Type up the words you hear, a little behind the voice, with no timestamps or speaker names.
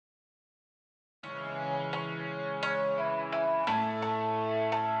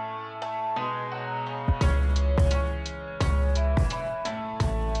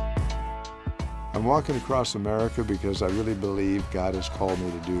I'm walking across America because I really believe God has called me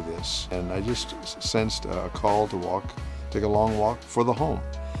to do this. And I just sensed a call to take a long walk for the home.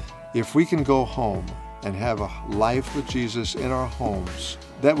 If we can go home and have a life with Jesus in our homes,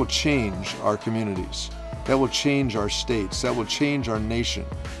 that will change our communities. That will change our states. That will change our nation.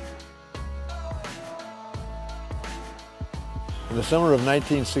 In the summer of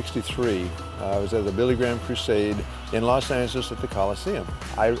 1963, I was at the Billy Graham Crusade in Los Angeles at the Coliseum.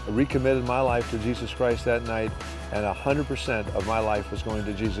 I recommitted my life to Jesus Christ that night, and 100% of my life was going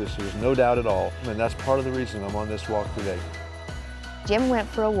to Jesus. There was no doubt at all, and that's part of the reason I'm on this walk today. Jim went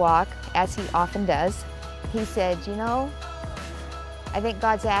for a walk, as he often does. He said, you know, I think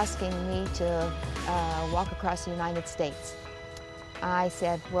God's asking me to walk across the United States. I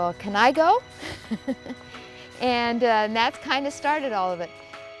said, well, can I go? And that's kind of started all of it.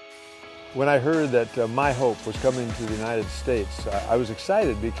 When I heard that My Hope was coming to the United States, I was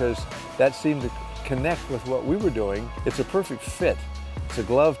excited because that seemed to connect with what we were doing. It's a perfect fit. It's a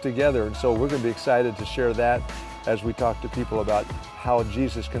glove together, and so we're going to be excited to share that as we talk to people about how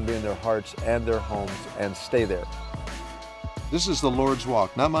Jesus can be in their hearts and their homes and stay there. This is the Lord's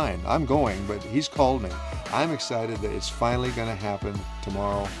walk, not mine. I'm going, but He's called me. I'm excited that it's finally going to happen.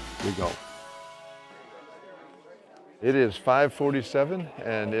 Tomorrow we go. It is 5:47,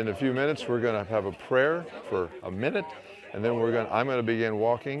 and in a few minutes we're going to have a prayer for a minute, and then I'm going to begin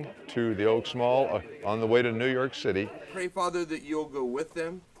walking to the Oaks Mall on the way to New York City. Pray, Father, that you'll go with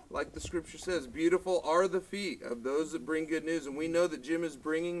them. Like the scripture says, beautiful are the feet of those that bring good news, and we know that Jim is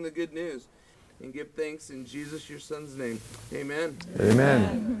bringing the good news. And give thanks in Jesus, your Son's name. Amen.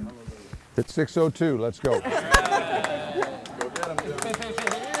 Amen. It's 6:02. Let's go.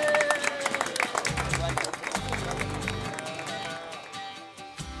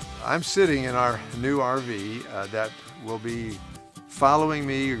 I'm sitting in our new RV that will be following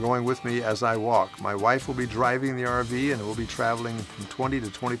me or going with me as I walk. My wife will be driving the RV, and we'll be traveling from 20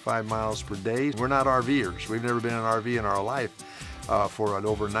 to 25 miles per day. We're not RVers. We've never been in an RV in our life for an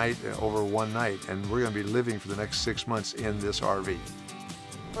overnight, over one night, and we're going to be living for the next 6 months in this RV.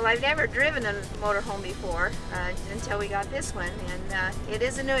 Well, I've never driven a motorhome before until we got this one, and it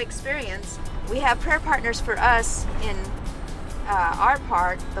is a new experience. We have prayer partners for us in our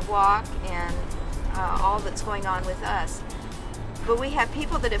part, the walk, and all that's going on with us. But we have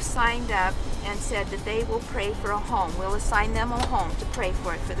people that have signed up and said that they will pray for a home. We'll assign them a home to pray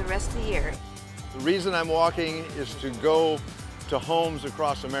for it for the rest of the year. The reason I'm walking is to go to homes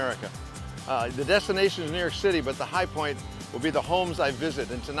across America. The destination is New York City, but the high point will be the homes I visit.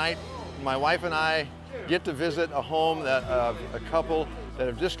 And tonight, my wife and I get to visit a home that a couple that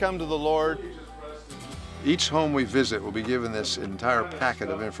have just come to the Lord. Each home we visit will be given this entire packet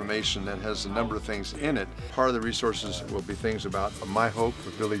of information that has a number of things in it. Part of the resources will be things about My Hope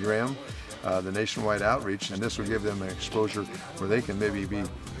with Billy Graham, the nationwide outreach, and this will give them an exposure where they can maybe be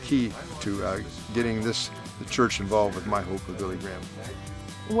key to getting the church involved with My Hope with Billy Graham.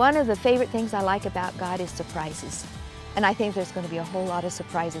 One of the favorite things I like about God is surprises, and I think there's going to be a whole lot of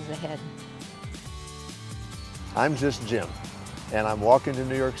surprises ahead. I'm just Jim, and I'm walking to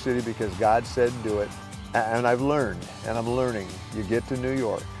New York City because God said do it. And I've learned, and I'm learning, you get to New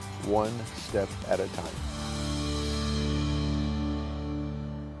York one step at a time.